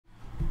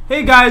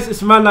Hey guys,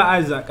 it's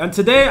Manlikeisaac, and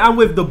today I'm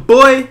with the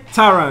boy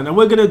Taran, and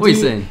we're gonna do. What are you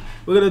saying?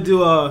 We're gonna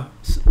do a.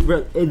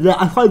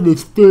 I find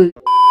this thing.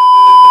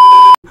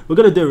 We're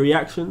gonna do a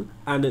reaction,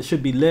 and it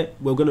should be lit.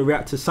 We're gonna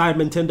react to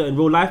Sidemen Tinder in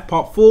real life,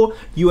 part 4,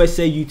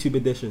 USA YouTube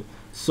edition.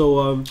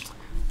 So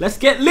let's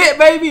get lit,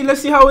 baby.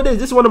 Let's see how it is.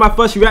 This is one of my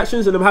first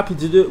reactions, and I'm happy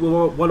to do it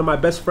with one of my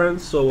best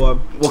friends. So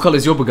what color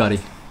is your Bugatti?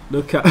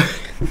 Look at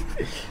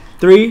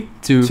 3,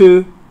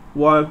 2,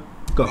 1,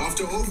 go.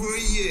 After over a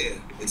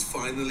year, it's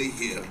finally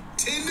here.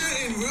 Tinder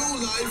in real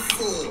life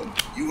 4,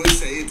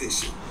 USA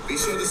edition. Be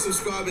sure to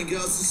subscribe and get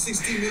us to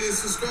 60 million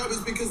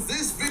subscribers because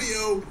this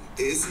video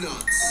is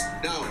nuts.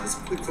 Now, as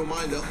a quick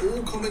reminder,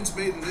 all comments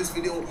made in this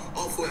video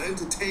are for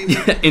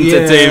entertainment.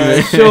 Entertainment.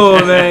 Yeah,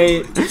 sure,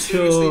 mate.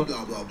 Seriously,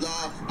 blah, blah,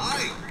 blah.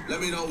 Aight, let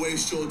me not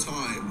waste your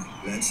time.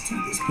 Let's do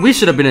this. We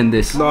should have been in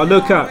this. No,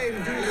 look at.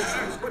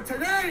 But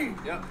today,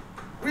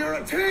 we are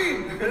a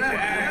team.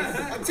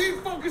 A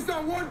team focused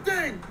on one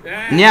thing.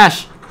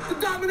 Nyash. The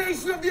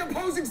domination of the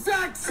opposing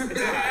sex!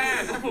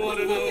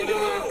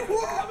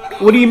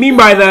 What do you mean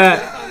by that?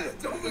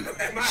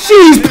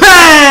 She's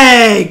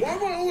pegged! Why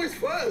am I always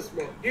first,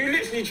 bro? You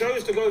literally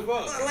chose to go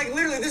first. Like,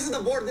 literally, this is the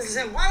board, this is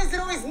him. Why is it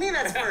always me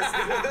that's first?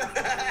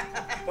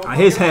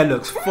 His hair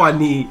looks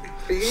funny.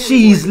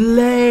 She's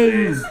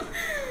lame.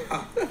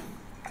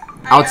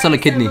 I'd sell a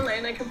kidney.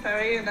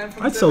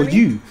 I'd sell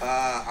you.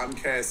 I'm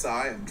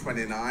KSI, I'm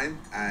 29,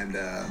 and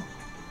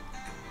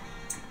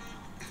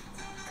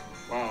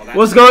Wow,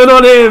 What's going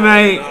on here,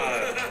 mate?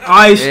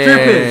 I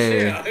stripping.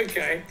 Yeah.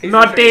 Okay.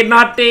 Naughty,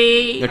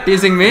 naughty. You're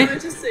teasing me?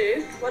 What you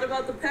see? What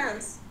about the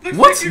pants?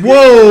 What?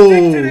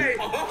 Whoa.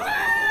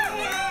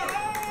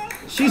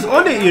 She's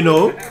on it, you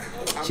know.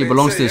 She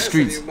belongs to the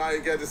streets. You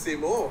might get to see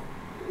more.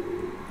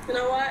 You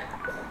know what?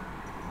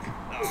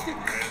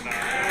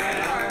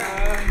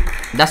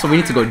 That's why we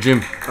need to go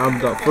gym. I'm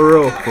done, for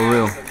real. For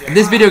real. If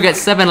this video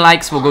gets 7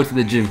 likes, we'll go to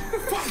the gym.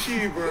 Fuck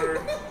you, bro.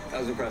 That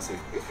was impressive.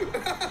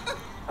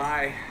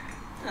 Hi.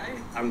 Hi.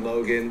 I'm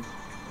Logan.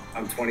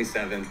 I'm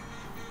 27.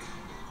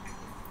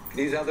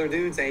 These other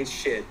dudes ain't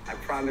shit. I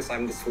promise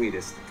I'm the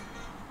sweetest.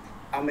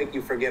 I'll make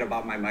you forget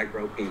about my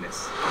micro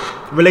penis.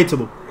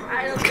 Relatable.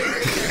 I don't think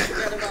they should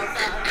forget about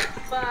that.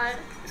 But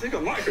You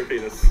got micro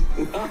penis.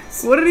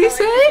 Nice. What did he I like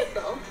say? it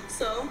though.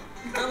 So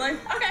I'm like,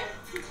 okay.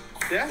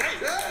 Yeah?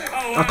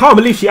 I can't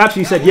believe she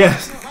actually said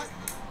yes.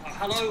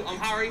 Hello, I'm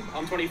Harry.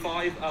 I'm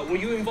 25. Were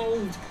you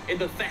involved in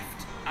the theft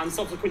and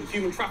subsequent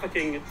human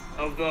trafficking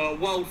of the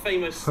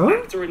world-famous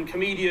actor and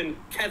comedian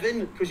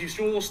Kevin? Because you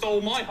sure stole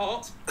my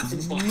heart.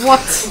 What?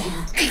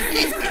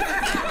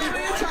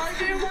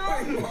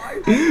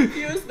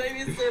 Confused,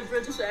 maybe it's the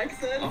British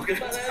accent, Okay.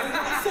 but I don't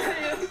know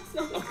say it.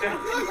 So.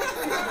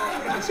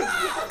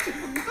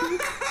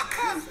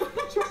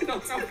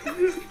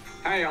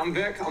 Hey, I'm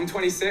Vic, I'm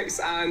 26,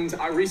 and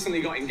I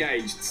recently got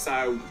engaged,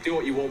 so do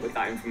what you want with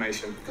that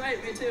information.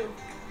 Great, me too.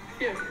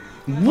 Here.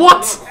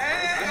 What?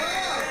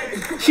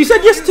 She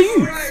said yes to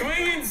you.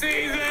 Swinging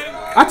season!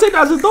 I take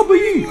that as a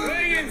W.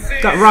 Swinging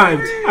season! That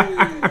rhymed.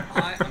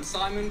 Hi, I'm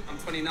Simon, I'm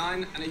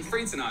 29, and are you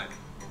free tonight?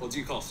 What do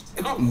you cost?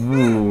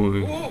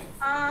 Ooh.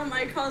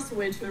 I cost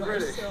way too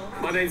much, so.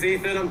 My name's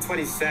Ethan, I'm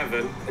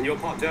 27, and you're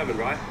part German,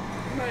 right?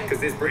 Right. Because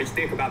this British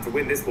dick about to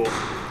win this war.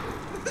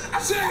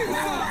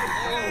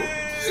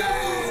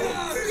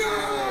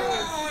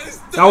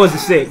 That was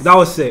sick. That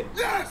was sick.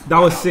 That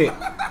was sick.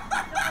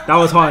 That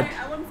was hard.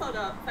 I want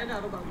to find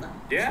out about that.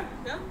 Yeah?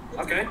 Yeah?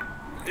 Okay.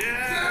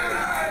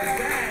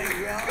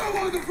 Come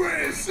on, the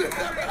British!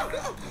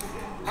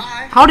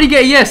 Hi, How do you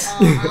get a yes?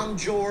 I'm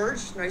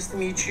George. Nice to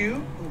meet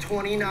you. I'm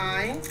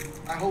 29.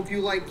 I hope you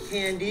like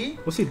candy.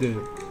 What's he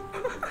doing?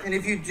 And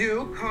if you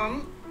do,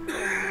 come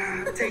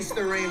taste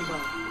the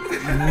rainbow.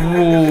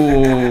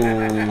 Ooh.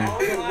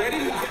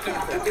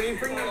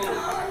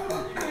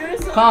 You're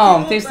so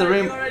Come, cool, taste the but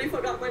rain- You already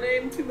forgot my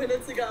name 2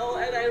 minutes ago,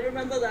 and I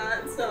remember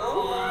that, so.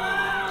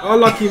 Oh,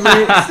 lucky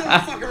mate. I still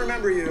fucking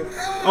remember you.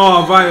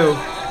 Oh, vile.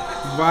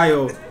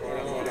 Vile.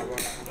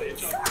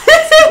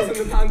 In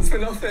the pants for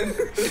nothing.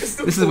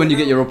 This is when you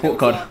get your report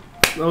card.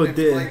 Oh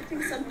dear.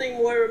 Something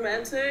more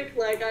romantic,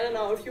 like, I don't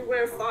know, if you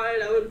were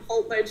fine, I would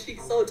hold my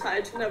cheeks so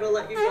tight to never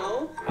let you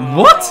go.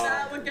 What?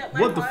 That would get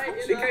my What the heart,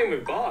 She came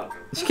with Bart.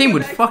 She came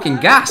with fucking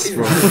gas,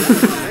 bro.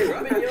 I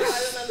don't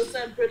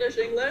understand British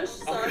English,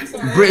 so I'm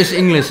sorry. British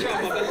English.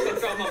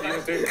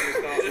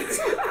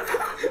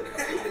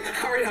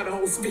 Harry had a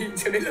whole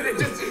speech, and it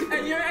just...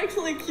 And you're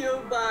actually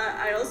cute, but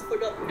I also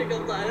forgot to pick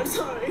up that, I'm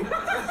sorry.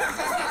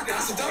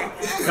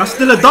 That's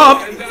still a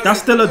dub. That's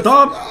still a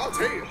dub.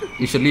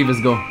 You should leave us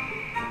go.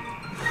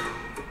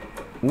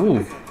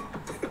 Ooh.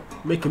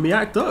 Making me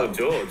act Oh, up.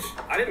 George.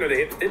 I didn't know the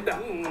hips did that.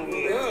 Ooh.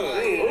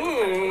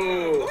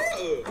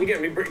 You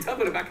getting me bricked up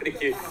in the back of the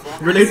queue.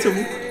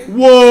 Relatable.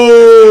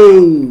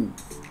 Whoa.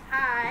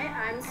 Hi,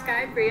 I'm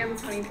Sky Bree. I'm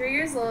 23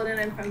 years old and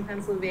I'm from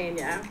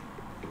Pennsylvania.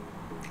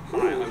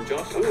 Hi, I'm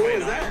Josh. I'm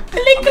 29.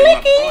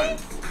 Clicky!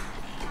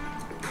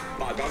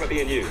 But I'd rather be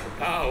in you.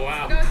 Oh,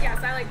 wow.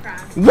 Yes, I like crime.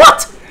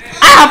 What?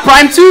 I have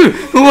Prime too.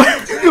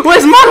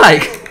 Where's my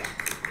like?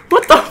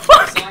 What the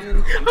fuck?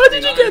 Simon, How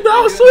did you get that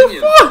out so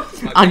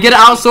fast? I'll get it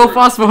out so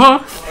fast for her.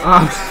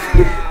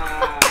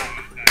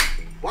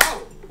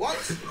 Wow,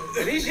 what?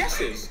 Are these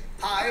yeses?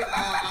 Hi,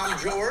 I'm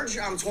George.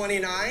 I'm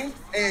 29,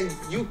 and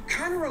you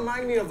kind of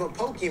remind me of a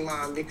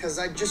Pokemon because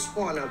I just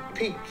want a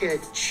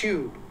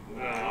Pikachu.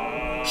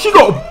 She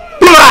got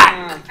black.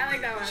 I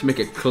like that one. She make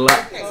it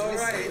clap.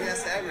 Alright,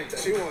 that's everything.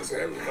 She wants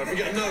everything. We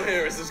got no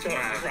here. It's just kind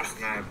of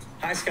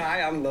Hi,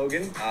 Sky. I'm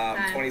Logan.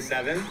 Hi.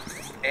 27.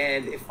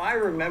 And if I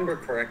remember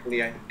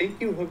correctly, I think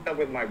you hooked up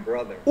with my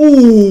brother.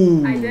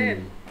 Ooh. I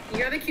did.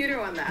 You're the cuter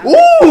one though.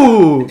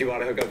 Ooh. Do you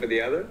want to hook up with the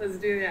other? Let's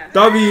do that.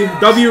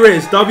 W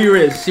Riz.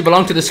 She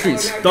belonged to the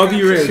streets.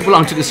 W Riz. She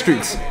belonged to the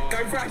streets. No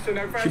pressure,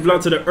 no pressure. She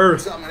belonged to the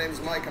earth. What's up? My name's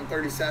Mike. I'm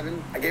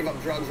 37. I gave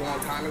up drugs a long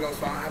time ago,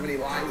 so I don't have any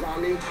lines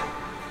on me.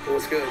 But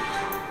what's good?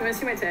 You wanna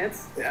see my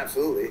tits? Yeah,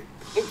 absolutely.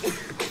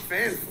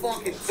 Fan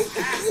fucking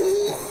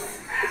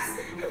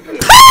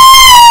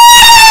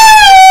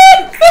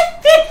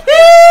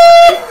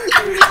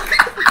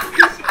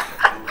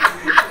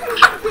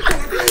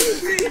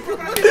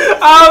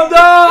I'm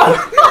done.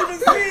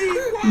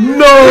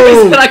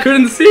 No. I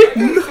couldn't see.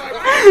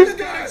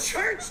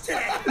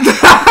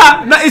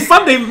 No, it's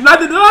Sunday.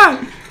 Neither did I.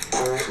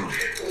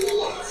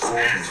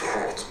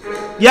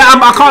 Yeah,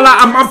 I can't lie.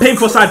 I'm paying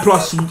for Side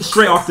Plus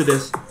straight after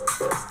this.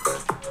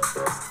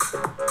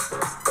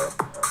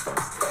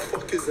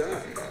 What is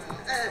that?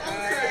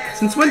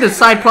 Since when did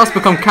Side Plus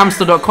become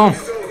Camster.com?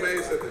 Still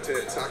amazed at the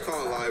tits. I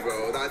can't lie,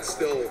 bro. That's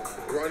still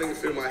running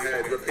through my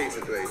head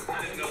repeatedly.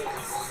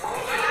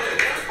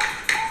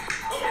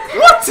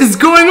 What is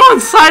going on,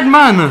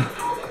 Sidemen?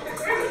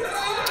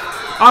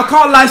 I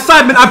can't lie,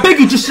 Sidemen. I beg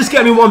you, just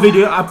get me one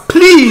video.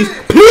 Please,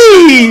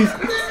 please.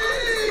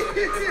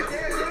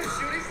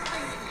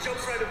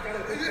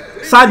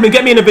 Sidemen,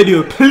 get me in a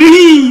video,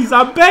 please.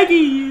 I'm begging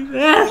you.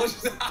 Yeah.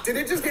 Did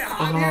it just get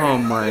hot? Oh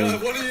my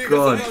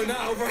god.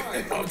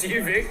 Up to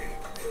you, Vic.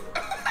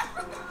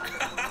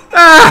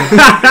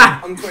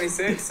 I'm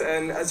 26,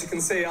 and as you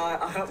can see, I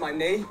hurt my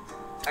knee.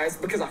 It's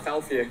because I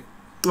fell for you.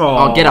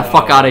 Oh, get the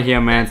fuck out of here,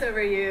 man. It's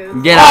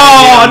overused. Get out of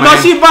here, No,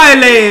 man. she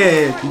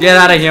violated. Get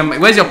out of here, man.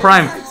 Where's your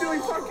prime?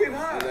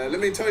 Let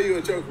me tell you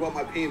a joke about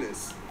my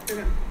penis.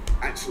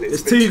 Actually,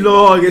 It's too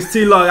long. It's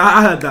too long.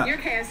 I heard that. You're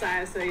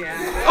KSI, so yeah.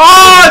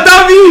 Oh,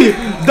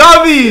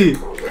 Davi.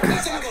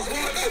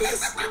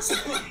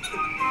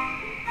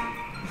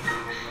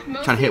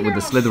 Most Trying to hit of with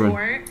the them are Slytherin.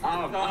 short.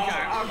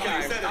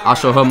 Okay. I'll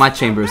show her my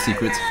chamber of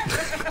secrets.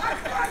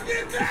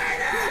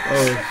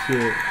 Oh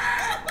shit.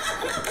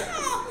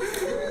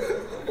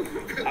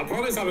 I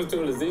promise I'm as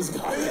tall as these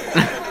guys.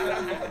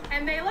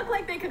 And they look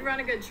like they could run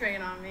a good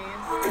train on me.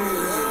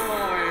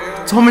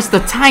 Thomas the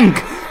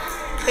Tank.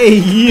 Hey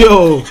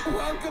yo.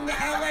 Welcome to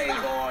LA,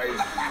 boys.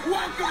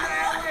 Welcome to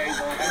LA,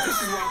 boys. This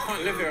is why I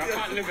can't live here. I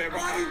can't live here, bro.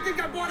 Why do you think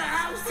I bought a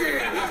house here?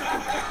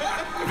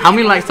 How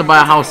many likes to buy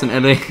a house in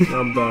LA?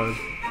 I'm done.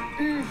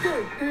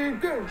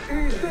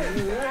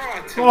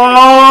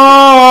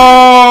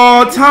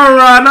 Oh,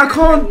 Taran, I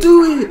can't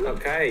do it.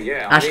 Okay,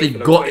 yeah. Ashley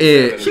got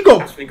it. She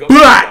got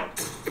black.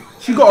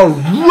 She got a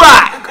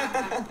rack.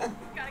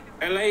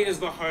 LA is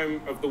the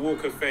home of the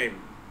Walk of Fame.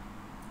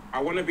 I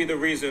want to be the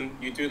reason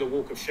you do the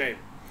Walk of Shame.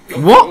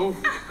 What?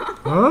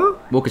 Huh?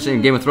 Walk of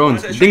Shame, Game of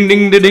Thrones. Ding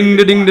ding da ding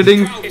da ding da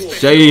ding. In the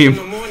Shame.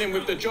 morning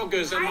with the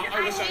joggers and my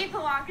I hate the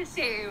walk of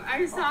shame.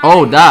 I'm sorry.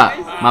 Oh, that.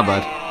 My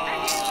bad.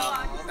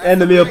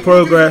 Enemy of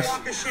progress.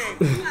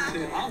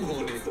 I'm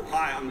horny.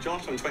 Hi, I'm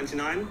Josh. I'm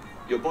 29.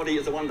 Your body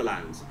is a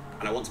wonderland,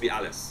 and I want to be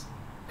Alice.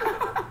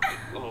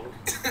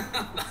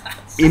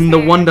 In the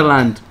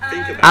Wonderland.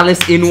 Think about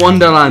Alice in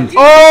Wonderland.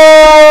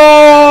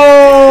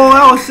 Oh,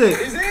 that was sick.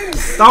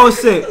 That was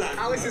sick.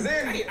 Alex is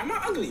in. Hey, am I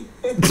ugly?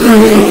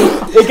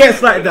 It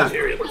gets like that.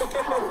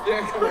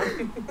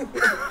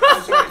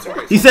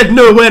 He said,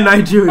 no, we're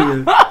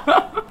Nigerian.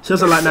 She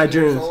doesn't like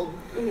Nigerians.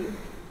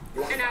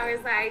 And I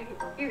was like,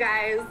 you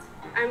guys,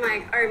 I'm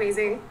like, are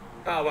amazing.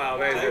 Oh, wow,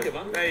 amazing.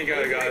 There you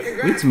go, guys.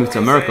 We need to move to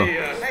America.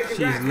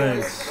 She's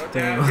legs.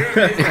 Damn.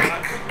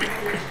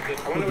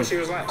 I wonder what she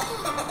was like.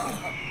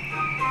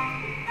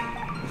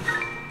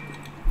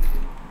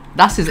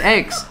 That's his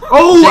ex.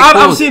 Oh, Jake I've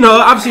Paul. seen her.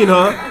 I've seen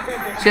her.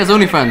 She has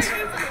OnlyFans.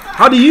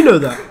 How do you know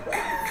that?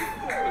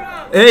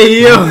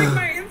 Hey, yo.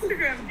 My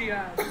Instagram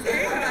DM.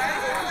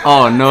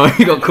 Oh no,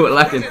 he got caught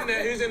lacking.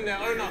 Who's in there?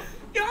 Oh, no.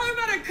 Y'all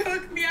about to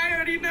cook me, I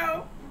already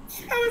know.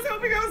 I was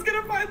hoping I was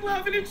gonna find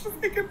love and it's just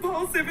like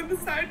impulsive in the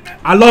Sidemen.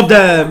 I love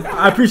them.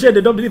 I appreciate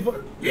the double.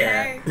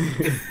 Yeah.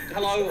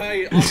 Hello,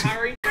 hey, I'm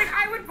Harry. Like,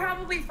 I would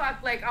probably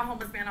fuck like a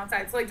homeless man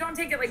outside, so like don't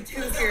take it like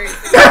too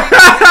seriously.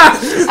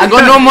 I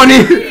got no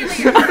money.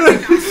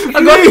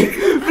 I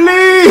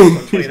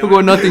Please.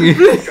 got nothing.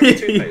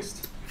 toothpaste.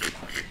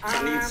 I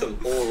need some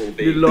oral The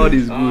B. Lord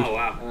is good. Oh,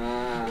 wow.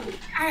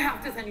 I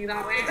have to send you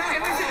that way.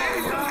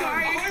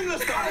 I'm so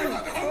sorry.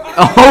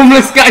 A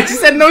homeless guy. She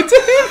said no to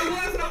him.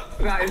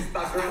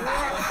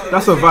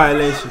 That's a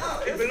violation.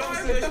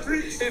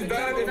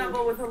 Double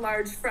double with a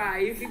large fry.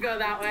 You can go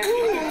that way.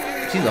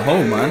 She's a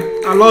hoe, man.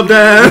 I love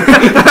them.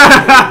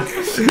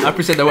 I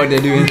appreciate the work they're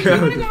doing. I'm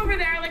gonna go over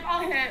there. Like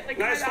I'll hit. Like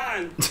No, it's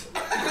fine.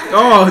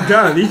 Oh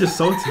damn, he's just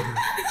salty.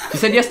 She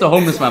said yes to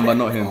homeless man, but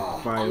not him.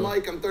 I'm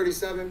Mike, I'm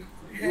 37.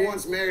 You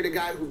once married a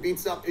guy who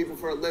beats up people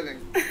for a living.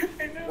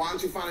 Why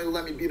don't you finally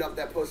let me beat up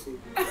that pussy?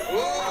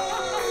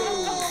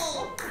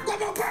 Whoa!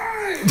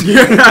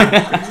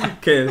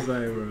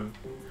 KSI, bro.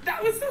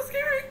 That was so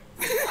scary.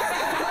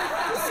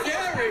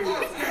 Scary.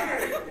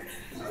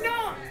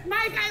 No,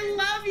 Mike, I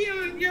love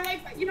you. You're like,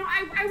 you know,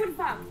 I would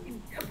fuck,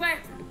 but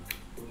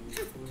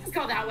just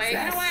go that way. You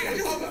know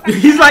what?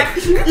 He's like,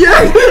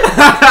 yeah.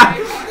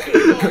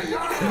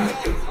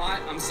 Hi,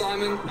 I'm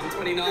Simon. I'm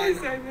 29.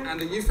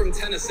 And are you from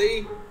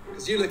Tennessee?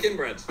 Because you look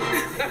inbred.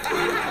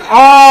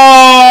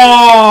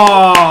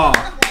 Oh!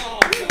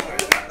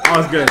 That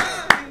was good.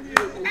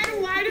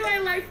 And why do I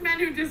like men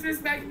who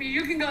disrespect me?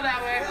 You can go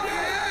that way.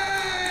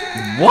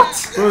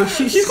 What? Bro,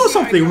 she's got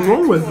something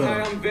wrong with Hi,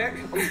 her. I'm Vic.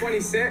 I'm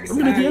 26. I'm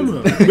gonna DM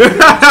her.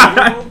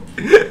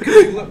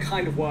 You look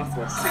kind of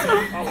worthless.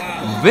 Oh,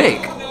 wow.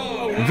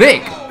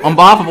 Vic, on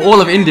behalf of all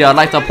of India, I'd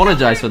like to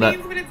apologize for that.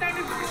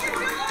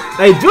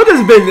 Hey,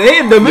 Jordan's been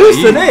in the mood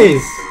today.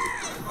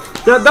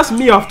 That's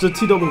me after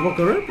 2 double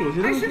vodka Red Bulls,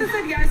 you know? I should have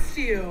said yes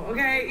to you,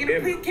 okay? You know,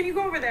 please, can you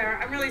go over there?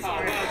 I'm really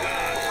sorry.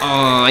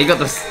 Oh, you got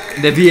the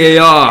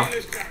VAR.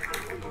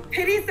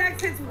 Pity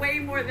sex hits way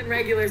more than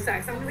regular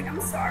sex. I'm like, I'm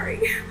sorry.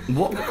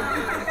 What?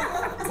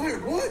 Wait,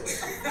 what?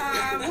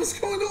 What's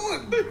going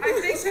on? I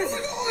think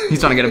He's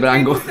trying to get a bit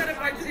angle. said a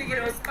bunch of, you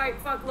know, Spike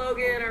fuck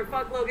Logan or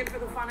fuck Logan for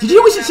the fun of Did it you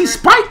or always say whatever.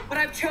 Spike? But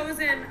I've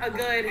chosen a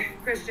good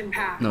Christian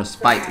path. No,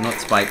 Spike, not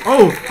Spike.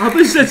 Oh, I thought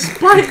you said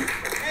Spike.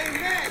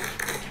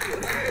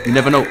 You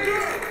never know. And now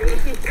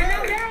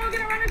they're all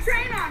gonna run a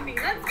train on me.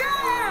 Let's go!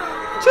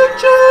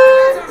 Choo-choo.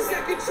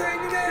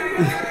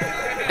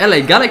 LA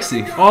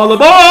Galaxy. All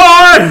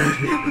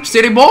aboard!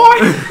 City boy!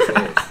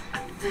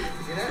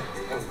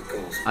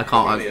 I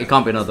can't, it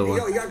can't be another one.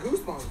 Yo, you got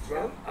goosebumps,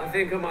 bro. I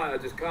think I might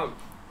have just come.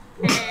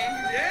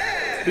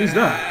 Who's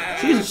that?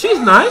 She's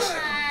nice.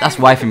 That's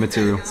wifey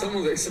material.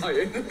 Someone's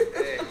excited.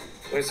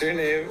 What's your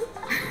name?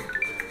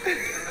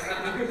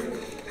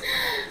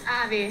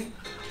 Abby.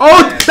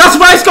 Oh, that's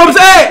Ricegum's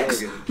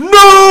ex!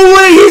 No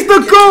way, he's the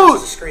GOAT!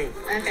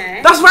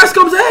 Okay. That's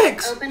Ricegum's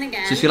ex! Open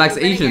again. So she likes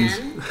open Asians.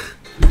 again.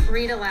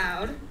 Read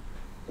aloud.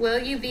 Will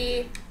you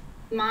be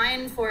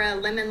mine for a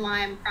lemon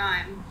lime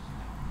crime?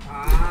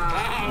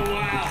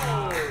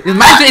 It's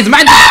magic, it's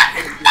magic!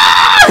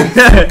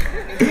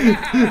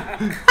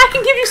 I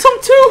can give you some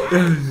too!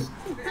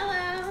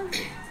 Hello.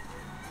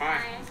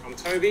 Hi, I'm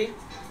Toby.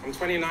 I'm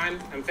 29,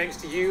 and thanks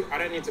to you, I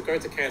don't need to go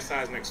to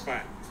KSI's next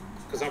fight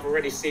because I've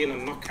already seen a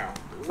knockout.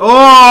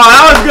 Oh,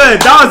 that was good.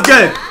 That was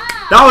good.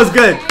 That was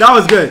good. That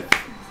was good.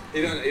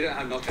 You don't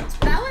have knockouts.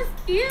 That was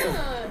cute.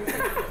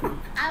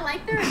 I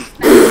like the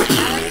respect.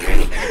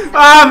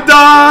 I'm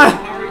done.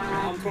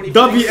 I'm 25.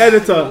 W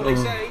editor.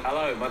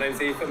 Hello, my name's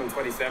Ethan. I'm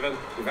 27.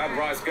 We've had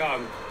rice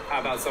gum.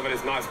 How about some of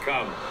this nice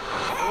gum?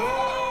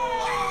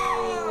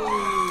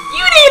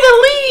 You need to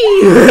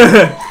leave.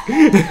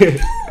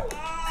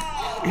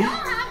 You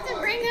don't have to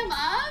bring him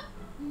up?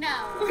 No.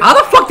 How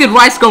the fuck did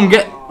Ricegum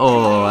get?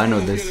 Oh, I know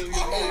this.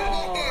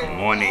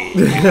 Money.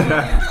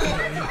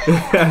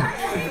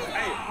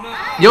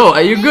 Yo,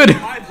 are you good?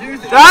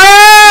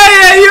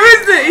 Hey, you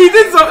missed it. He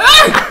did so.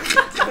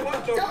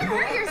 Don't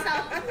hurt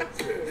yourself.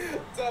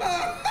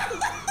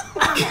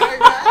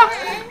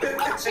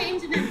 I'm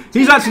changing it.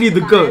 He's actually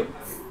the GOAT.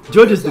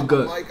 George is the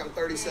GOAT. Mike, I'm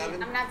 37. I'm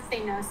gonna have to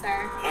say no,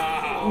 sir.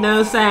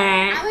 No, sir.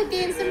 I would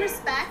gain some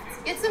respect.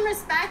 Get some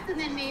respect and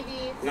then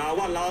maybe. No, I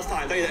won last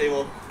time. Don't do that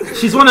anymore.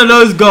 She's one of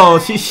those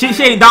girls. She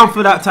ain't down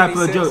for that type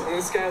of joke. On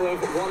a scale of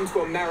 1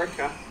 to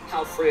America,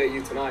 how free are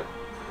you tonight?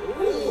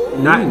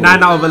 9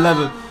 out of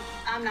 11.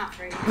 I'm not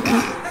free.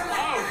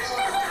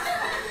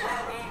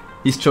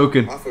 He's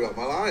choking. I forgot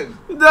my line.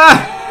 It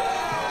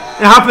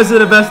happens to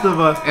the best of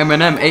us.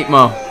 Eminem, 8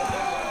 Mile.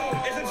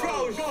 It's a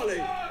troll,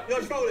 surely.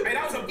 You're trolling.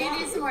 Do you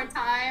need some more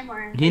time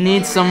or? He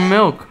needs some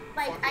milk.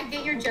 Like I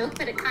get your joke,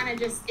 but it kind of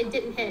just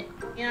didn't hit.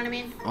 You know what I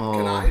mean?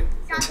 Oh.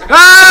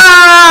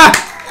 Ah!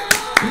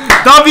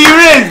 W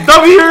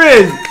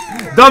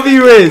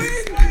Riz.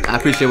 I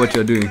appreciate what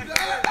you're doing.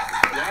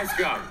 Rice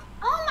gum.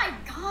 Oh my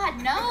God,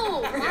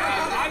 no!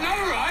 I know,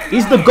 right?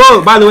 He's the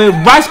GOAT, by the way.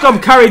 Ricegum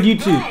carried you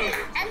too.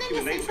 And then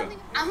you say something.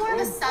 I'm more of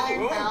a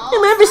Southern belle.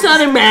 I'm every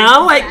Southern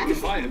man. Like,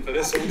 Fighting for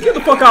this one. get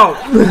the fuck out.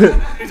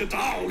 He's a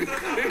dog.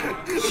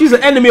 She's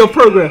an enemy of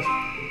progress.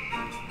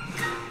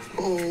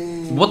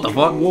 What the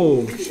fuck?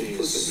 Whoa.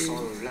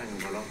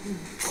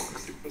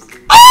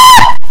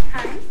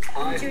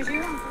 Hi,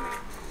 Juju.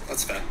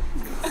 That's fair.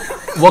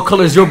 What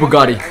color is your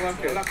Bugatti?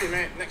 Lucky,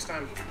 mate. Next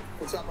time.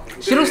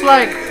 She looks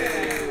like...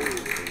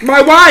 My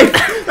wife.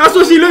 That's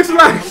what she looks like.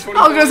 I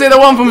was gonna say the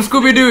one from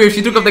Scooby-Doo if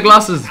she took off the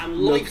glasses.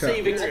 And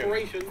life-saving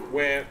operation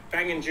where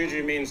banging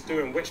juju means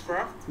doing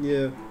witchcraft,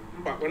 Yeah.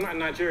 but we're not in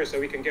Nigeria, so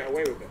we can get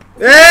away with it.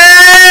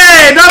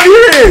 Hey, W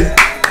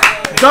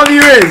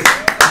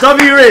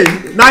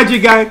Riz. Niger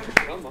gang.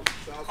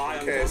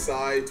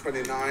 KSI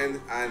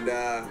 29, and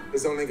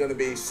there's only going to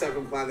be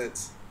 7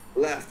 planets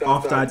left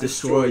After I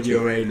destroyed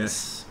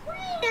Uranus. Wait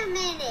a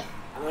minute.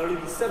 There'll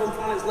only be 7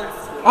 planets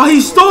left. Oh, he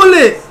stole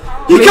it!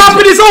 He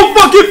copied his own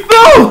fucking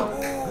film!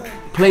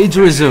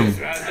 Plagiarism.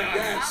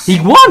 He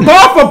won!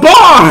 Bar for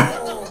bar!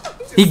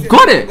 He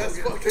got it!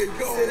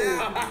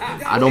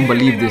 I don't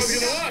believe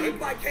this.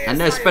 I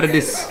never expected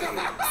this. Can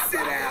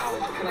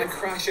I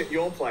crash at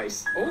your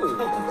place? Oh.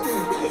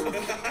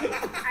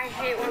 I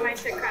hate when my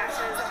shit crashes.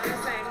 I'm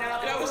gonna say no.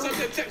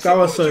 That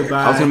was so bad.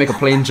 I was gonna make a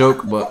plain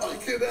joke, but I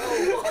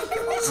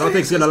don't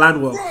think it's gonna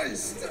land well.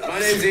 My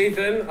name's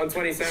Ethan, I'm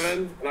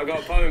 27, and I've got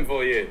a poem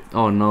for you.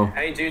 oh no.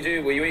 Hey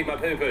Juju, will you eat my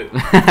poo-poo?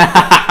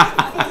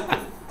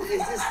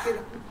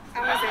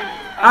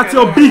 At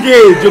your big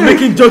age, you're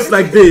making jokes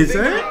like this,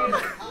 eh?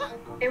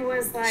 It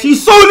was like.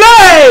 She's so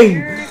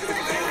lame!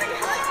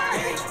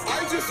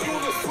 I just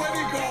scored a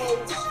 20 goal.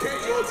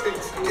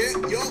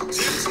 Get your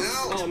tits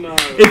out. Oh no.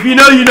 If you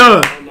know, you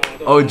know.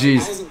 Oh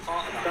jeez.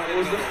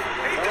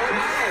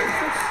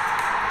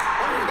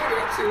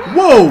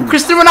 Whoa!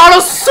 Cristiano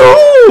Ronaldo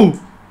Sue!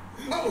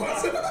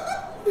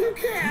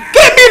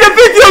 Get me the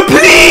video,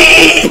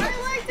 please!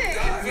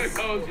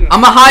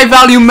 I'm a high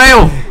value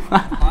male.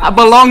 I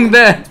belong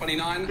there.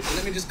 29, and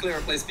let me just clear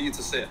a place for you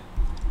to sit.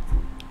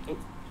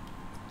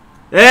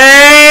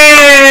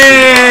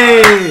 Hey!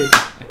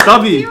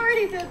 W. You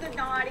already did the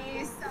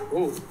naughty stuff.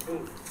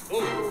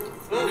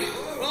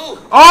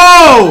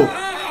 Oh!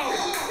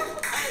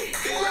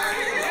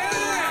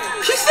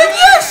 She said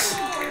yes!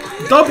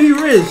 W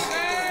Riz.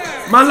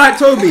 Man like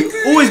Toby.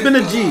 Always been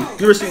a G.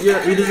 You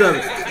deserve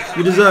it.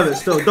 You deserve it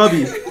still.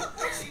 W.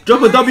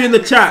 Drop a W in the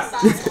chat.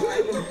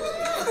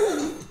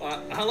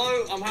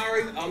 Hello, I'm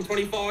Harry, I'm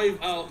 25.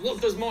 What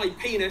does my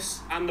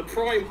penis and the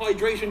Prime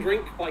Hydration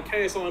Drink by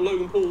KSI and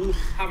Logan Paul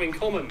have in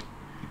common?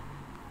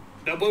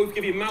 They'll both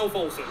give you mouth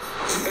ulcers.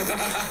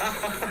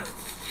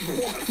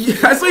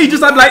 Yeah, I saw you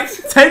just had like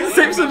 10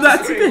 sips of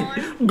that today.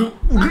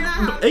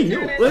 Hey, yo.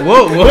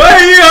 Whoa, whoa.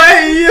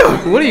 Hey, yo.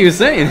 What are you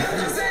saying?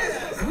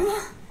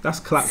 That's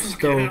clap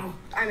still.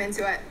 I'm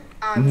into it.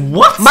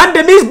 What? Man,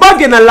 the me's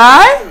bugging a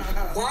lie.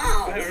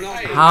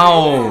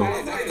 How?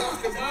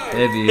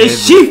 Heavy,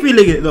 Is she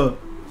feeling it though?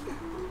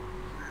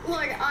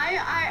 Look,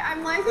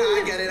 I'm like.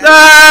 I get it.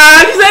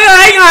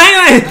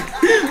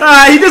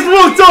 He just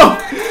walked off.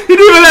 He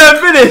didn't even let her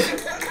finish.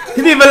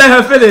 He didn't even let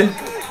her finish.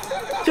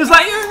 Just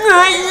like.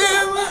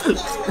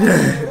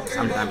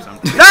 Sometimes.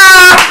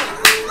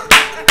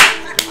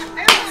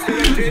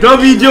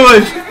 W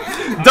George.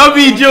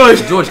 W George.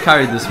 George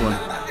carried this one.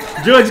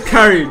 George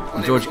carried.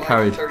 George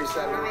carried.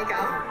 37.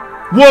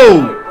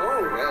 Whoa.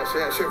 Oh,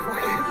 yeah, sure.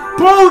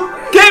 Bro,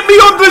 get me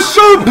on the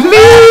show,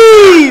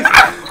 please!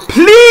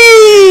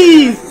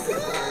 Please!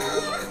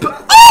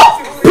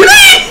 Oh,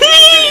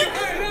 please!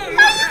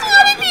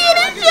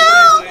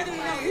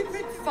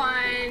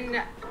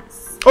 Fun.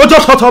 Oh,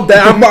 just shut up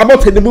there. I'm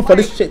not in the mood for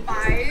this shit.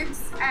 Vibes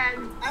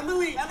and.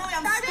 Emily, I'm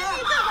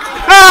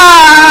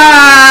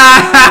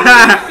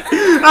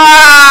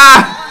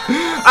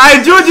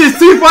stuck. George is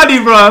too funny,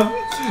 bro.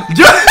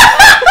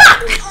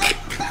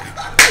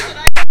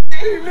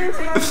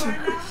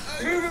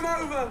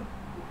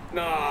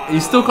 You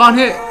still can't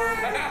hit.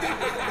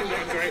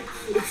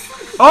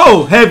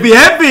 Oh, heavy.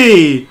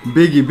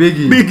 Biggie.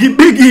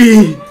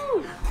 Biggie.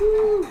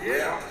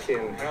 Yeah,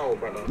 fucking hell,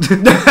 brother.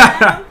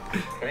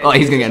 Oh,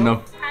 he's gonna get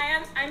no.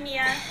 Hi, I'm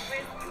Mia.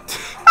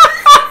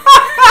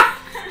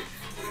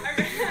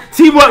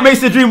 Teamwork makes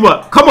the dream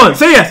work. Come on,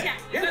 say yes.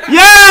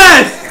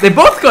 Yes! They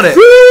both got it.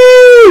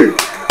 Woo!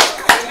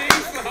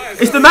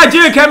 It's the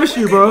Nigerian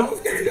chemistry, bro.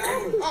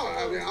 Oh,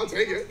 I'll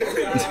take it.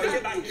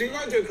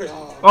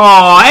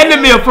 Oh,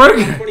 enemy of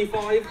program.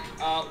 25.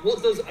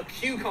 What does a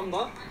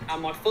cucumber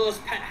and my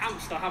first pet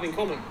hamster have in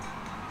common?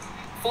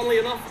 Funnily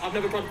enough, I've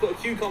never tried to put a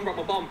cucumber up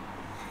my bum.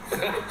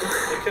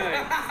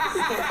 Okay.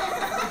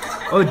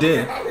 Oh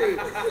dear.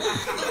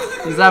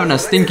 He's having a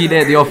stinky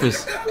day at the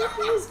office.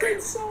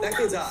 That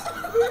kid's hot.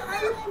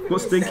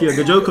 What's stinkier,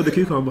 the joke or the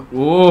cucumber?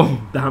 Whoa.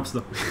 The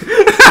hamster.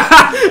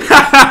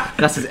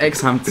 That's his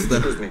ex-hamster.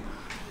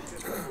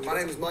 My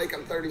name is Mike.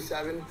 I'm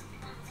 37.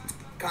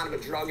 Kind of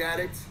a drug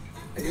addict.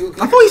 And you look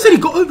I thought he said he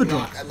got over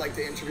drugs. I'd like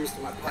to introduce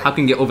to my pipe. How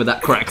can you get over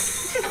that crack?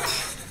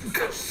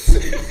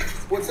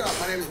 What's up?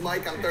 My name is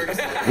Mike. I'm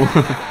 37.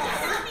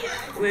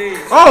 Please.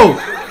 Oh!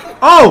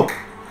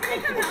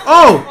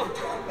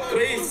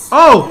 Please.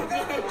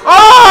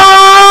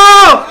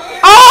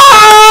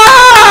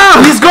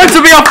 He's going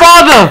to be a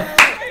father!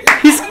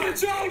 He's... I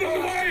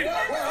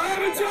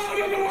have a child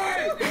on the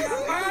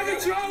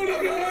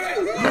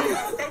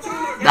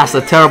way! That's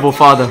a terrible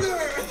father.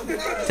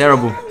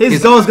 Terrible.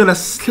 His girl's gonna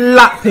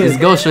slap him. His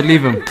girl should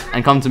leave him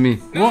and come to me.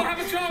 What?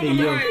 Hey,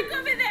 yo.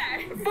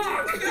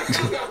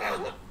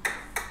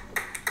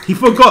 He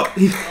forgot.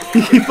 He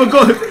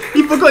forgot.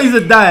 He forgot he's a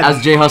dad.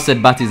 As J Hus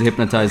said, Batty's a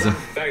hypnotizer.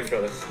 Thanks,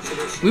 brother.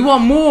 We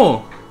want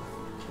more.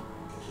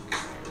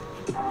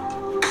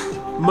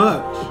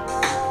 Merch.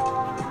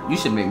 You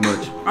should make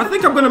merch. I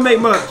think I'm gonna make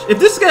merch. If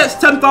this gets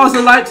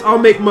 10,000 likes, I'll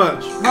make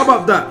merch. How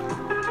about that?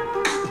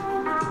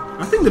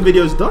 I think the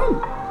video's done.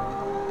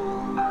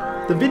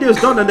 The video's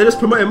done and they're just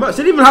promoting merch.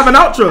 They didn't even have an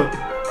outro.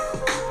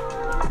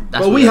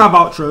 But we have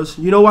outros.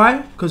 You know why?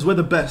 Because we're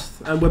the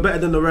best and we're better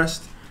than the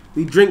rest.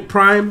 We drink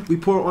prime, we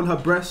pour it on her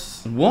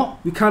breasts. What?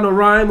 We kind of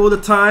rhyme all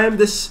the time.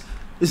 This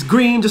is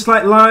green just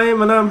like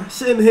lime, and I'm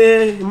sitting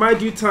here in my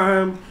due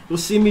time. You'll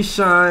see me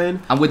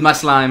shine. I'm with my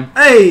slime.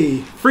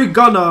 Hey, free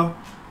gunner.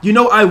 You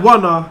know I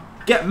wanna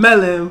get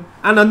melon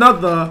and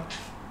another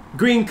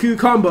green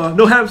cucumber,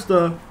 no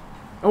hamster.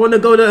 I wanna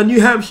go to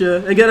New Hampshire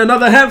and get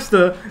another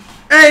hamster.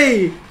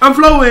 Hey, I'm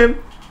flowing.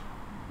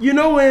 You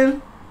know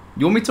when?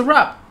 You want me to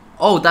rap?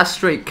 Oh, that's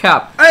straight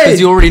cap. Hey.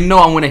 Because you already know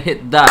I'm gonna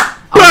hit that.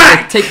 I'm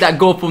gonna take that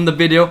goal from the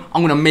video.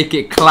 I'm gonna make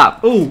it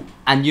clap. Ooh.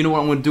 And you know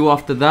what I'm gonna do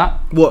after that?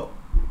 What?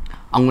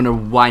 I'm gonna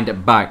wind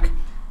it back.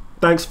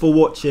 Thanks for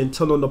watching.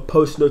 Turn on the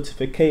post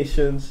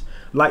notifications.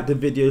 Like the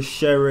video,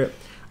 share it.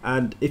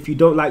 And if you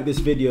don't like this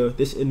video,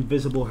 this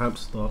invisible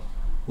hamster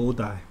will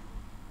die.